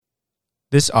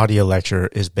This audio lecture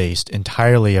is based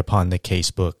entirely upon the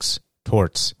casebooks,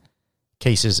 Torts,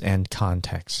 Cases and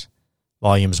Contexts,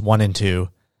 Volumes 1 and 2,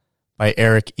 by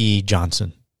Eric E.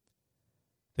 Johnson.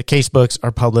 The casebooks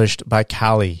are published by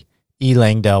Cali, E.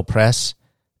 Langdell Press,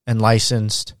 and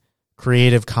licensed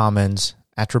Creative Commons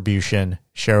Attribution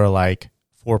Share-alike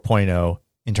 4.0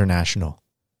 International.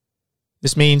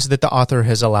 This means that the author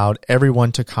has allowed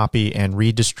everyone to copy and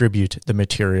redistribute the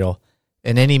material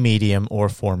in any medium or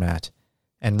format,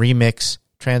 and remix,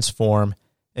 transform,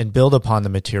 and build upon the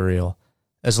material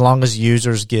as long as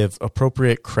users give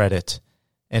appropriate credit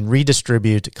and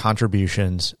redistribute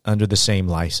contributions under the same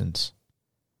license.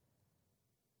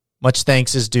 Much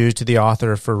thanks is due to the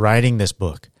author for writing this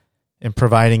book and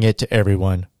providing it to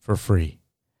everyone for free.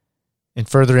 In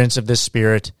furtherance of this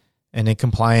spirit and in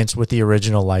compliance with the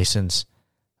original license,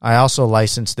 I also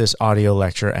license this audio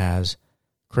lecture as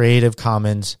Creative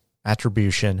Commons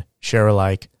Attribution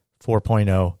Share-alike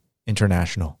 4.0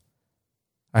 International.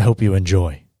 I hope you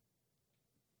enjoy.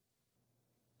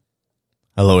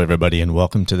 Hello, everybody, and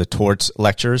welcome to the Torts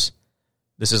Lectures.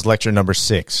 This is lecture number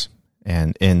 6,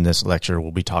 and in this lecture,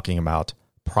 we'll be talking about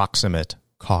proximate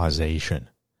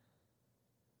causation.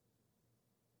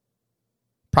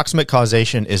 Proximate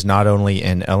causation is not only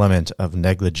an element of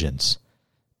negligence,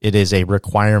 it is a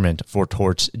requirement for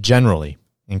torts generally,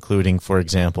 including, for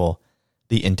example,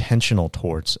 the intentional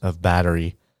torts of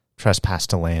battery, trespass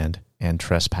to land, and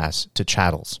trespass to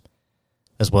chattels,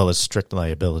 as well as strict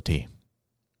liability.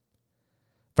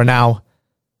 For now,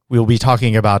 we will be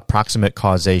talking about proximate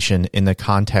causation in the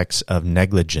context of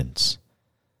negligence.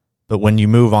 But when you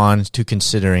move on to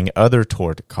considering other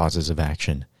tort causes of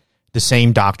action, the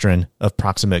same doctrine of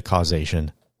proximate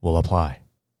causation will apply.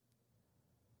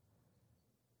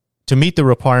 To meet the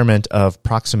requirement of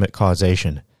proximate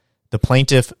causation, the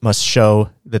plaintiff must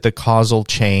show that the causal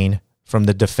chain from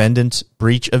the defendant's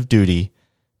breach of duty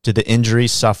to the injury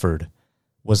suffered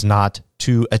was not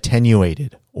too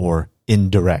attenuated or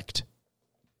indirect.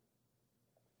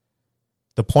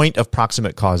 The point of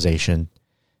proximate causation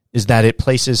is that it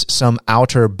places some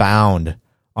outer bound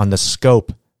on the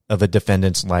scope of a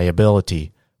defendant's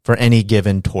liability for any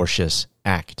given tortious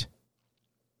act.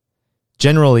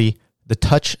 Generally, the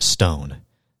touchstone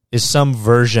is some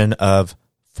version of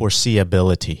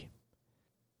foreseeability.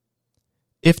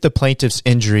 If the plaintiff's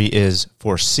injury is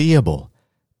foreseeable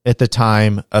at the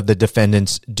time of the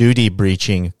defendant's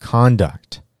duty-breaching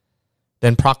conduct,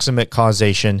 then proximate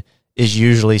causation is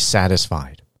usually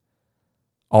satisfied,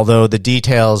 although the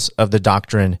details of the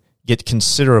doctrine get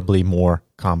considerably more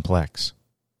complex.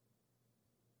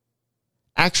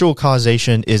 Actual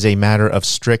causation is a matter of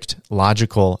strict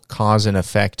logical cause and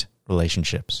effect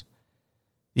relationships.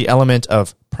 The element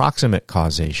of proximate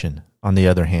causation, on the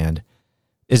other hand,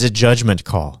 is a judgment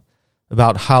call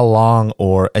about how long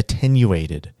or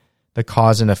attenuated the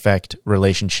cause and effect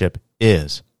relationship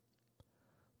is.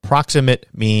 Proximate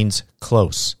means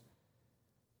close.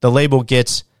 The label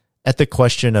gets at the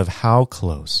question of how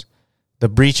close the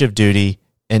breach of duty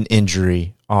and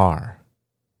injury are.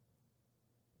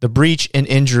 The breach and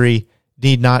injury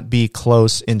need not be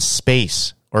close in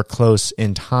space or close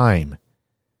in time.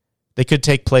 They could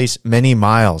take place many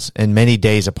miles and many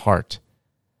days apart.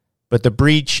 But the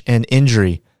breach and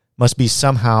injury must be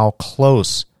somehow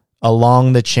close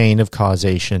along the chain of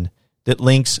causation that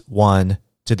links one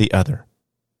to the other.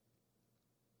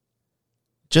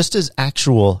 Just as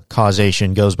actual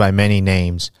causation goes by many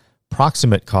names,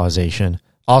 proximate causation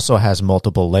also has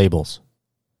multiple labels.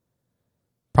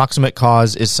 Proximate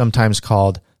cause is sometimes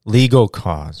called legal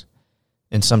cause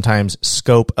and sometimes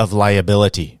scope of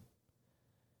liability.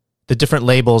 The different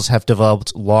labels have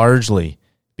developed largely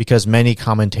because many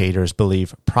commentators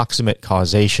believe proximate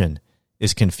causation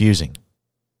is confusing.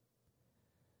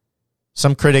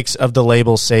 Some critics of the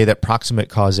label say that proximate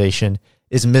causation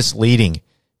is misleading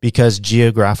because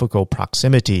geographical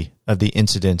proximity of the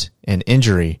incident and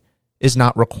injury is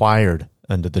not required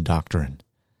under the doctrine.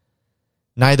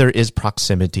 Neither is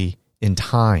proximity in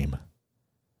time.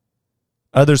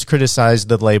 Others criticize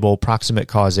the label proximate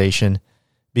causation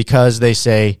because they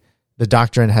say the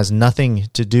doctrine has nothing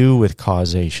to do with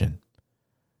causation.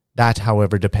 That,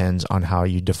 however, depends on how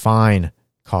you define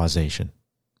causation.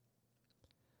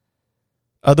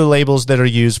 Other labels that are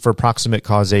used for proximate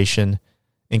causation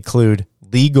include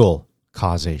legal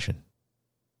causation.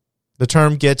 The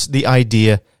term gets the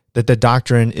idea that the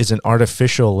doctrine is an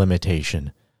artificial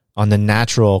limitation on the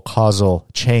natural causal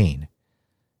chain,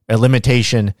 a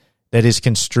limitation that is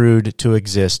construed to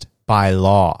exist by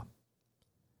law.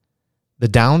 The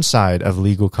downside of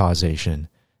legal causation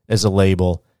as a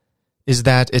label is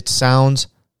that it sounds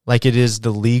like it is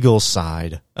the legal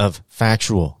side of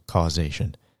factual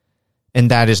causation, and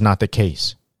that is not the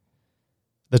case.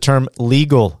 The term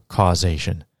legal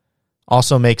causation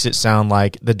also makes it sound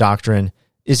like the doctrine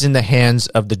is in the hands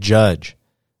of the judge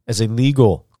as a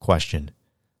legal question,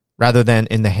 rather than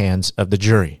in the hands of the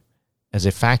jury as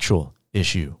a factual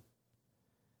issue.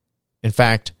 In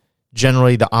fact,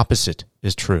 generally the opposite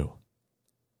is true.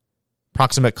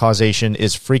 Proximate causation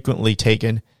is frequently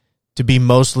taken to be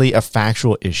mostly a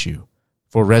factual issue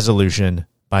for resolution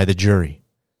by the jury.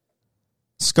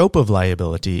 Scope of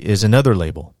liability is another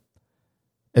label.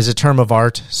 As a term of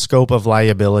art, scope of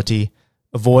liability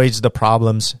avoids the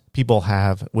problems people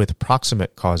have with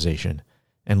proximate causation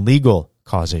and legal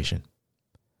causation.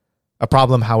 A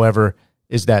problem, however,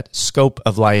 is that scope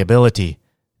of liability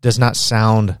does not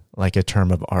sound like a term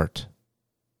of art.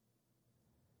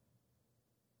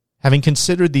 Having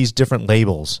considered these different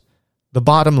labels, the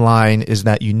bottom line is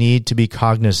that you need to be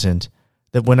cognizant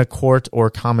that when a court or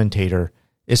commentator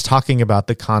is talking about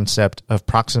the concept of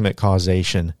proximate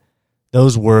causation,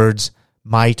 those words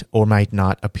might or might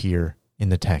not appear in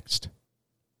the text.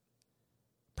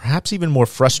 Perhaps even more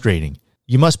frustrating,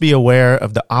 you must be aware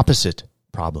of the opposite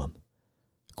problem.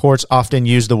 Courts often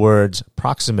use the words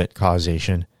proximate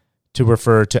causation to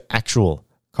refer to actual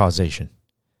causation.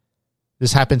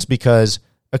 This happens because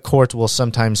a court will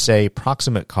sometimes say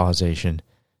proximate causation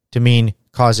to mean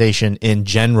causation in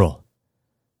general,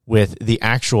 with the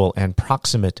actual and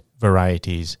proximate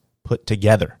varieties put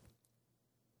together.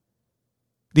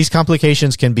 These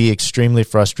complications can be extremely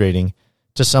frustrating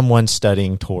to someone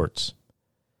studying torts,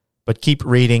 but keep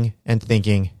reading and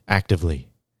thinking actively.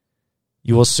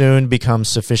 You will soon become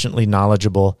sufficiently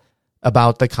knowledgeable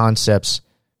about the concepts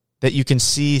that you can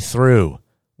see through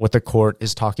what the court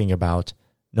is talking about,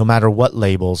 no matter what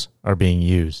labels are being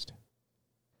used.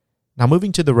 Now,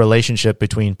 moving to the relationship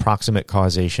between proximate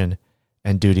causation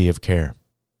and duty of care.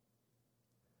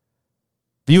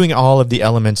 Viewing all of the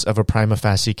elements of a prima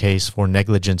facie case for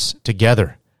negligence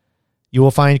together, you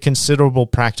will find considerable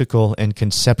practical and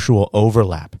conceptual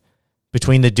overlap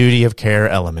between the duty of care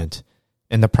element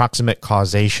and the proximate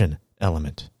causation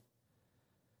element.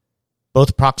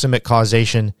 Both proximate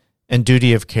causation and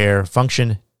duty of care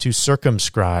function to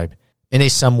circumscribe in a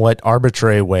somewhat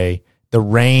arbitrary way the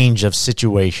range of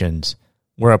situations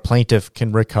where a plaintiff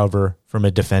can recover from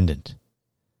a defendant.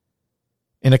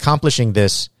 In accomplishing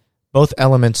this, both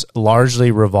elements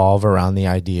largely revolve around the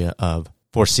idea of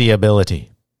foreseeability.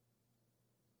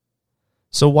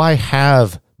 So why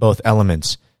have both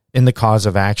elements in the cause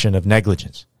of action of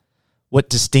negligence? What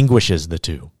distinguishes the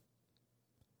two?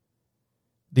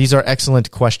 These are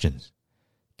excellent questions.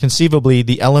 Conceivably,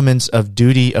 the elements of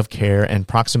duty of care and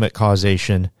proximate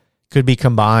causation could be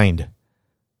combined,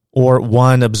 or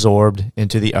one absorbed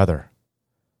into the other.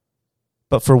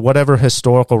 But for whatever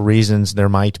historical reasons there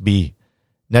might be,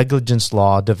 negligence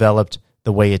law developed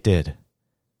the way it did,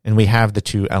 and we have the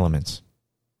two elements.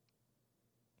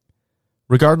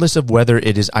 Regardless of whether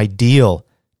it is ideal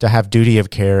to have duty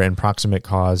of care and proximate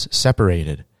cause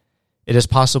separated, it is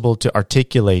possible to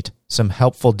articulate some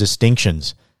helpful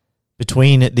distinctions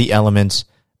between the elements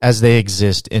as they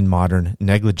exist in modern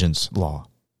negligence law.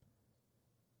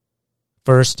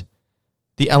 First,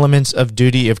 the elements of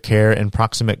duty of care and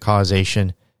proximate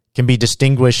causation can be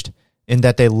distinguished in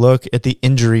that they look at the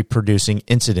injury-producing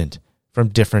incident from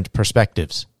different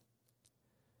perspectives.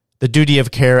 The duty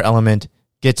of care element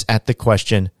gets at the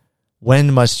question,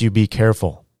 when must you be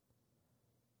careful?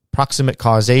 Proximate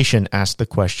causation asks the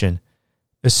question,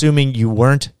 assuming you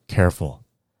weren't careful,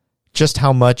 just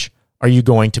how much are you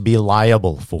going to be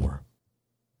liable for?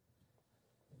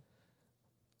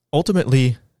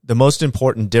 Ultimately, the most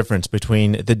important difference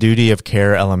between the duty of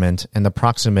care element and the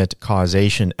proximate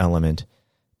causation element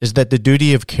is that the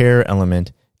duty of care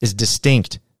element is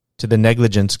distinct to the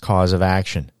negligence cause of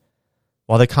action,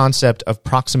 while the concept of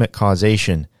proximate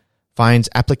causation finds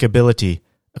applicability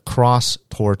across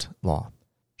tort law,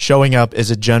 showing up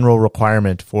as a general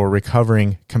requirement for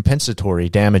recovering compensatory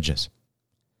damages.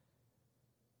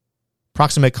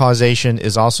 Proximate causation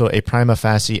is also a prima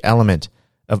facie element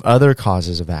of other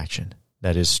causes of action,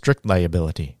 that is, strict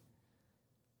liability.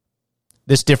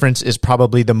 This difference is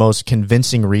probably the most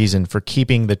convincing reason for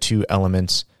keeping the two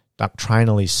elements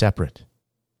doctrinally separate.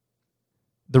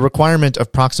 The requirement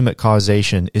of proximate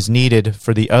causation is needed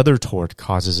for the other tort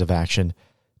causes of action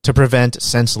to prevent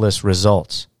senseless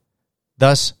results.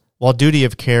 Thus, while duty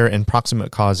of care and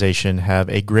proximate causation have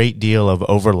a great deal of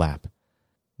overlap,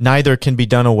 neither can be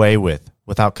done away with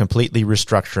without completely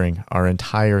restructuring our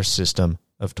entire system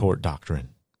of tort doctrine.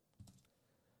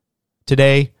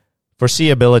 Today,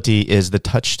 foreseeability is the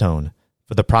touchstone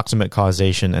for the proximate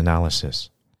causation analysis.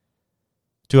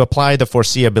 To apply the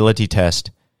foreseeability test,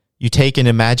 you take an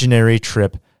imaginary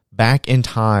trip back in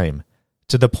time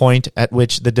to the point at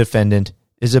which the defendant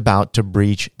is about to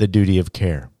breach the duty of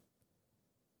care.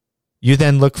 You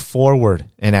then look forward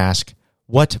and ask,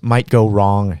 what might go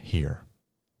wrong here?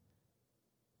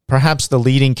 Perhaps the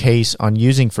leading case on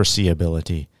using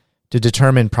foreseeability to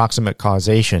determine proximate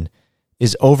causation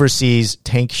is Overseas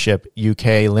Tank Ship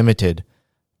UK Limited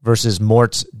versus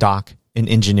Mort's Dock and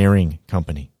Engineering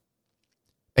Company,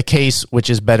 a case which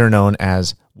is better known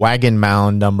as Wagon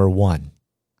Mound Number 1.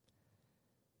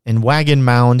 In Wagon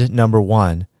Mound Number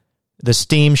 1, the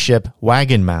steamship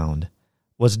Wagon Mound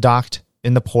was docked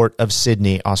in the port of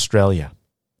Sydney, Australia.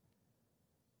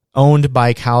 Owned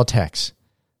by Caltex,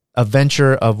 a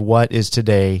venture of what is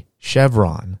today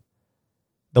Chevron,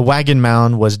 the Wagon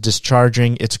Mound was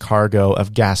discharging its cargo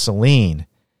of gasoline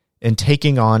and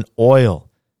taking on oil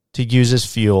to use as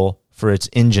fuel for its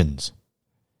engines.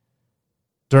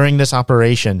 During this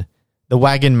operation, the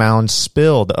Wagon Mound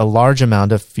spilled a large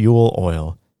amount of fuel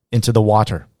oil into the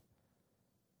water.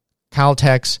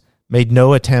 Caltex made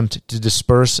no attempt to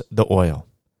disperse the oil,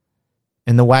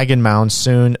 and the Wagon Mound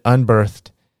soon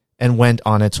unberthed and went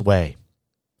on its way.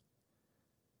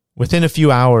 Within a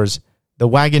few hours, the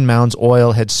Wagon Mound's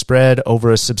oil had spread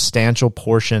over a substantial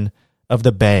portion of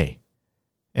the bay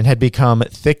and had become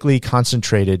thickly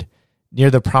concentrated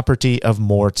near the property of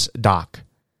Mort's Dock,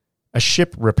 a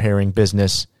ship repairing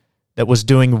business that was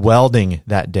doing welding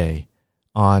that day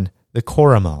on the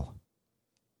Coromel.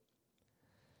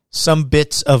 Some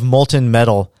bits of molten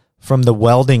metal from the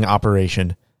welding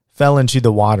operation fell into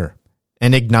the water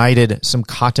and ignited some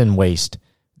cotton waste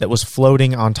that was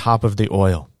floating on top of the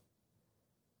oil.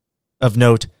 Of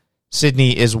note,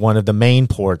 Sydney is one of the main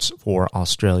ports for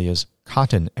Australia's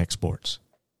cotton exports.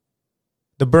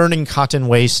 The burning cotton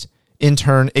waste in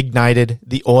turn ignited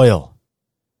the oil.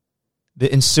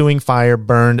 The ensuing fire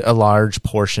burned a large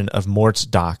portion of Mort's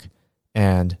Dock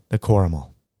and the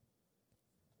Coromel.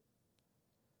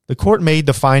 The court made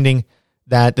the finding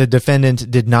that the defendant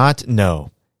did not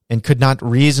know and could not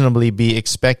reasonably be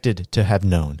expected to have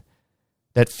known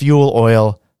that fuel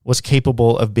oil was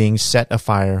capable of being set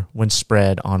afire when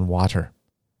spread on water.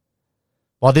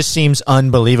 While this seems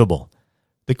unbelievable,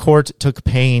 the court took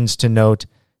pains to note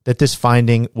that this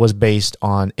finding was based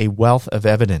on a wealth of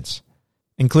evidence,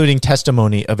 including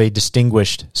testimony of a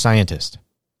distinguished scientist.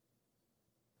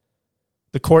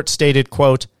 The court stated,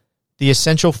 quote, "The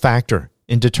essential factor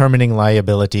in determining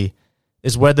liability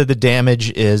is whether the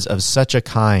damage is of such a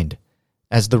kind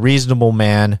as the reasonable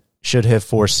man should have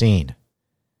foreseen.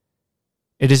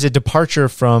 It is a departure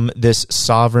from this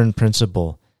sovereign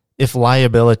principle if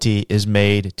liability is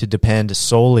made to depend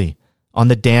solely on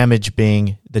the damage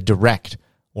being the direct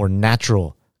or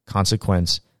natural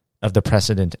consequence of the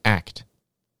precedent act.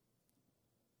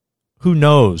 Who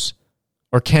knows,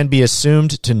 or can be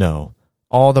assumed to know,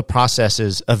 all the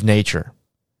processes of nature?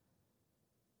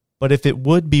 But if it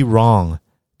would be wrong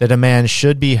that a man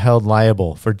should be held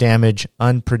liable for damage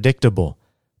unpredictable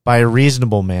by a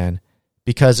reasonable man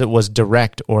because it was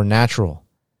direct or natural,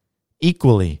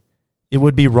 equally, it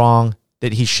would be wrong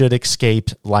that he should escape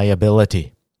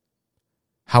liability,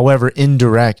 however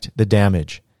indirect the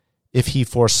damage, if he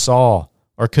foresaw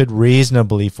or could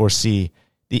reasonably foresee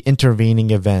the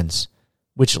intervening events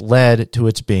which led to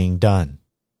its being done.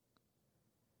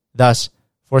 Thus,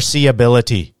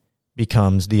 foreseeability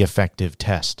becomes the effective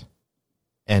test."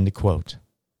 End quote.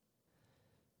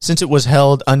 Since it was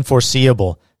held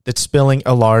unforeseeable that spilling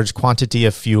a large quantity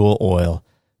of fuel oil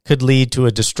could lead to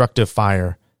a destructive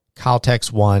fire,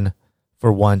 Caltex won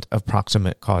for want of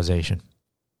proximate causation.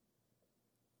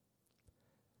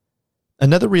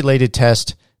 Another related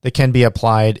test that can be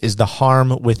applied is the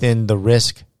harm within the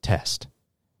risk test.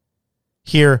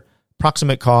 Here,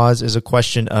 proximate cause is a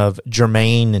question of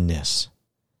germaneness.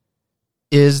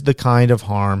 Is the kind of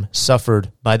harm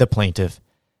suffered by the plaintiff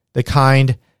the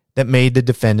kind that made the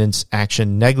defendant's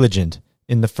action negligent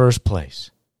in the first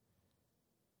place?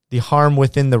 The harm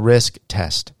within the risk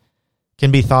test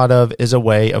can be thought of as a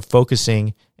way of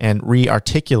focusing and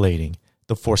re-articulating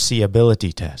the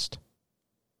foreseeability test.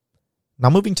 Now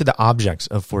moving to the objects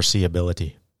of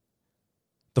foreseeability.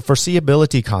 The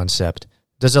foreseeability concept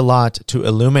does a lot to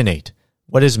illuminate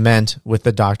what is meant with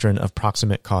the doctrine of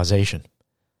proximate causation.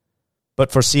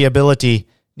 But foreseeability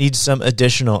needs some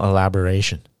additional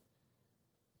elaboration.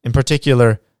 In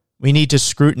particular, we need to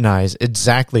scrutinize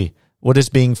exactly what is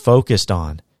being focused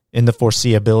on in the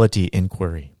foreseeability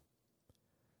inquiry.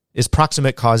 Is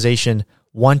proximate causation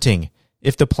wanting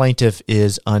if the plaintiff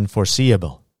is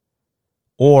unforeseeable?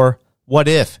 Or what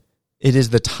if it is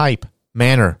the type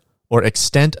manner, or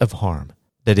extent of harm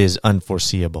that is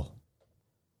unforeseeable.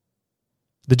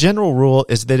 The general rule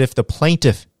is that if the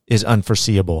plaintiff is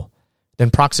unforeseeable, then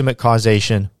proximate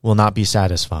causation will not be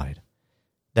satisfied.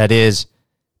 That is,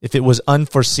 if it was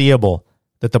unforeseeable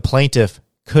that the plaintiff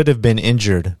could have been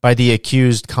injured by the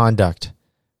accused conduct,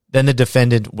 then the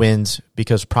defendant wins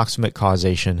because proximate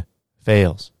causation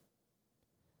fails.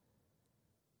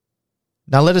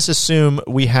 Now let us assume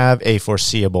we have a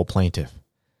foreseeable plaintiff,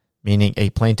 meaning a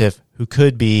plaintiff who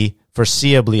could be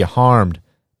foreseeably harmed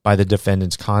by the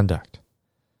defendant's conduct.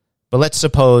 But let's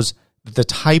suppose that the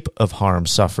type of harm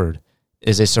suffered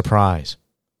is a surprise.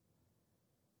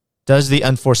 Does the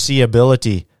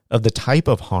unforeseeability of the type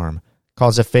of harm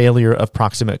cause a failure of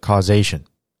proximate causation?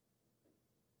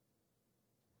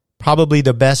 Probably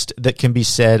the best that can be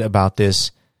said about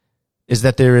this is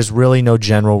that there is really no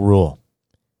general rule.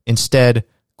 Instead,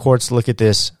 courts look at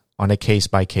this on a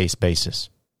case-by-case basis.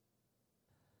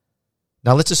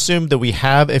 Now let's assume that we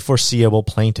have a foreseeable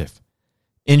plaintiff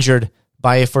injured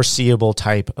by a foreseeable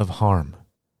type of harm,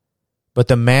 but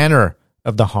the manner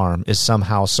of the harm is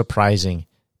somehow surprising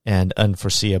and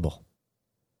unforeseeable.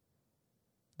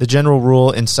 The general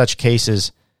rule in such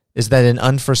cases is that an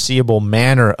unforeseeable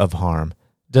manner of harm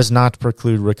does not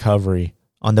preclude recovery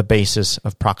on the basis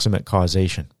of proximate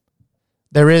causation.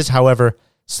 There is, however,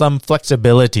 some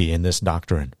flexibility in this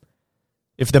doctrine.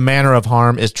 If the manner of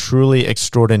harm is truly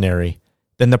extraordinary,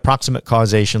 then the proximate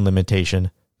causation limitation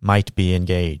might be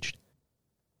engaged.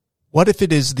 What if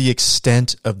it is the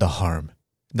extent of the harm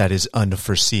that is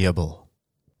unforeseeable?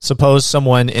 Suppose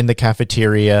someone in the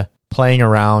cafeteria, playing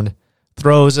around,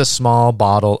 throws a small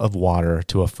bottle of water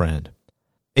to a friend.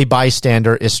 A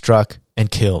bystander is struck and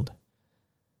killed.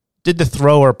 Did the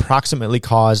thrower proximately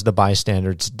cause the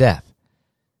bystander's death?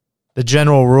 The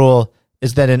general rule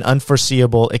is that an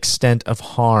unforeseeable extent of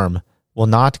harm will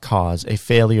not cause a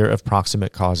failure of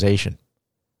proximate causation.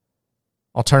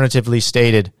 Alternatively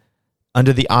stated,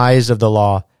 under the eyes of the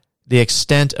law, the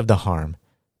extent of the harm,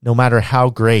 no matter how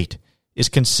great, is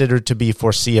considered to be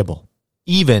foreseeable,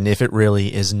 even if it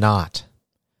really is not.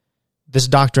 This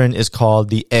doctrine is called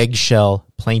the eggshell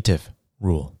plaintiff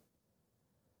rule,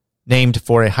 named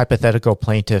for a hypothetical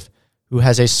plaintiff who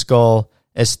has a skull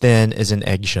as thin as an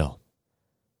eggshell,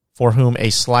 for whom a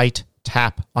slight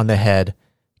tap on the head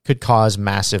could cause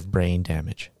massive brain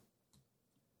damage.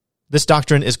 This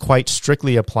doctrine is quite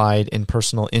strictly applied in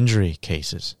personal injury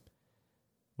cases.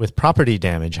 With property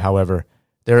damage, however,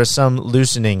 there is some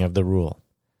loosening of the rule,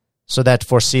 so that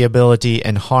foreseeability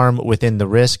and harm within the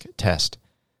risk test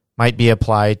might be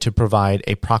applied to provide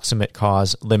a proximate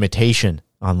cause limitation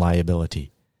on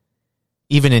liability,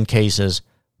 even in cases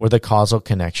where the causal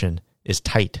connection is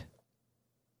tight.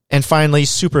 And finally,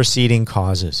 superseding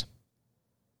causes.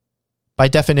 By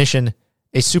definition,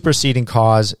 a superseding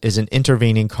cause is an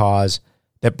intervening cause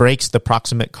that breaks the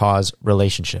proximate cause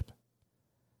relationship.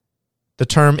 The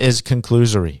term is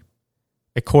conclusory.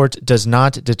 A court does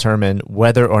not determine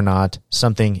whether or not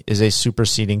something is a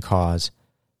superseding cause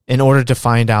in order to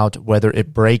find out whether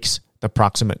it breaks the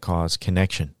proximate cause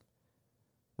connection.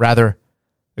 Rather,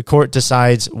 the court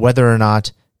decides whether or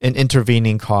not an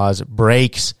intervening cause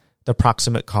breaks the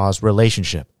proximate cause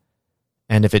relationship,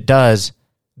 and if it does,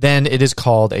 then it is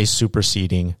called a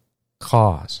superseding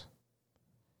cause.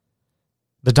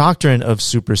 The doctrine of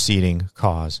superseding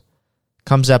cause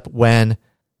comes up when,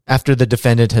 after the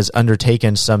defendant has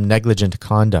undertaken some negligent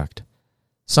conduct,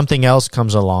 something else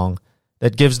comes along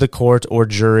that gives the court or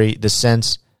jury the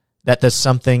sense that the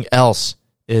something else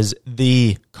is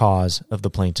the cause of the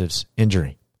plaintiff's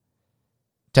injury.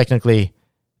 Technically,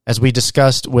 as we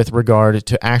discussed with regard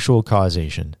to actual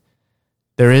causation,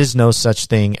 there is no such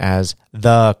thing as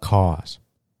the cause.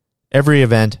 Every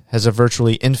event has a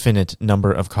virtually infinite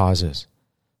number of causes,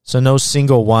 so no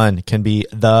single one can be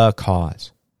the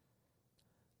cause.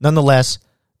 Nonetheless,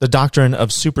 the doctrine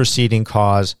of superseding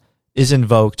cause is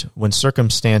invoked when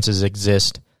circumstances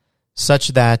exist such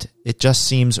that it just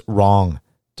seems wrong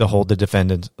to hold the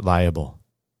defendant liable.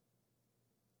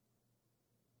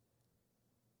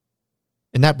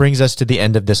 And that brings us to the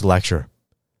end of this lecture.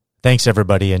 Thanks,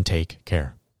 everybody, and take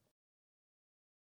care.